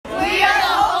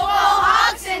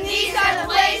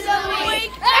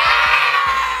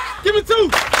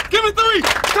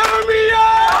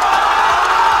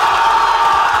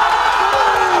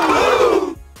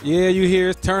Yeah, you hear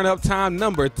it's turn up time,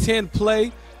 number 10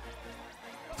 play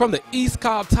from the East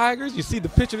Cobb Tigers. You see the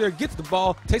pitcher there, gets the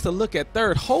ball, takes a look at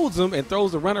third, holds him, and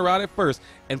throws the runner out at first.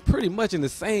 And pretty much in the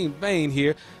same vein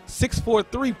here,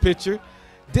 6'4" pitcher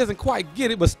doesn't quite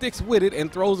get it, but sticks with it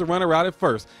and throws the runner out at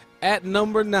first. At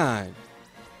number 9.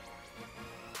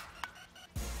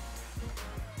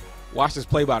 Watch this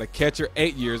play by the catcher,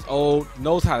 8 years old,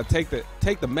 knows how to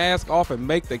take the mask off and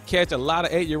make the catch. A lot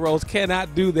of 8-year-olds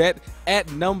cannot do that. At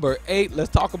number 8, let's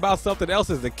talk about something else.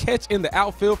 Is the catch in the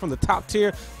outfield from the top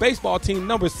tier baseball team.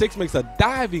 Number 6 makes a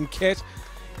diving catch.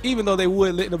 Even though they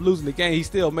would end up losing the game, he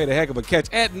still made a heck of a catch.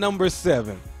 At number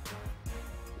 7.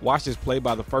 Watch this play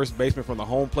by the first baseman from the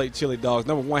home plate Chili Dogs.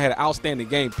 Number 1 had an outstanding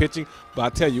game pitching, but I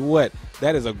tell you what,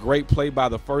 that is a great play by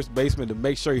the first baseman to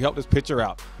make sure he helped his pitcher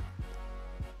out.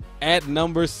 At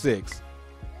number 6,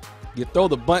 you throw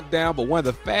the bunt down, but one of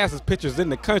the fastest pitchers in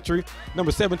the country,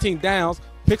 number 17 Downs,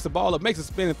 picks the ball up, makes a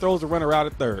spin, and throws the runner out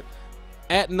at third.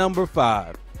 At number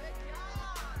 5,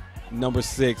 number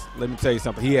 6, let me tell you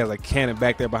something. He has a cannon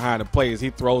back there behind the plate as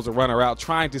he throws the runner out,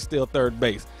 trying to steal third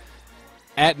base.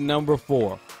 At number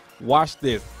 4, watch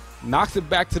this. Knocks it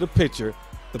back to the pitcher.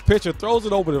 The pitcher throws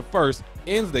it over to first,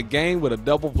 ends the game with a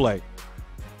double play.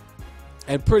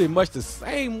 And pretty much the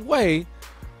same way,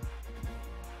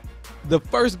 the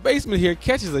first baseman here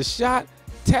catches a shot,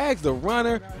 tags the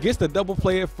runner, gets the double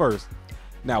play at first.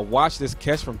 Now watch this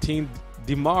catch from Team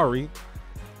DeMari.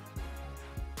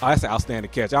 Oh, that's an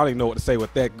outstanding catch. I don't even know what to say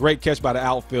with that. Great catch by the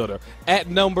outfielder. At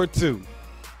number 2.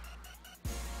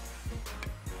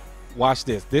 Watch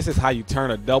this. This is how you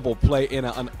turn a double play in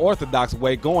an unorthodox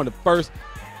way. Going to first.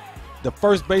 The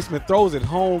first baseman throws it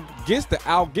home, gets the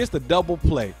out, gets the double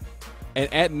play.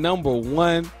 And at number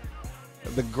 1,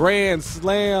 the grand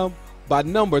slam by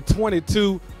number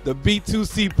 22, the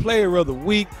B2C player of the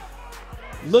week.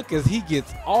 Look as he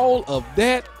gets all of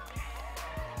that,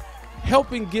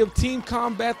 helping give Team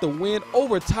Combat the win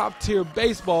over top tier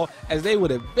baseball as they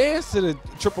would advance to the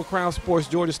Triple Crown Sports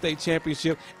Georgia State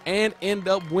Championship and end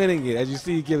up winning it. As you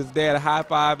see, he gives his dad a high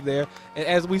five there. And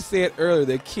as we said earlier,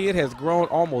 the kid has grown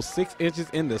almost 6 inches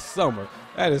in the summer.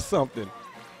 That is something.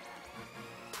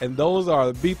 And those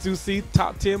are the B2C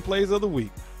top 10 plays of the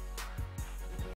week.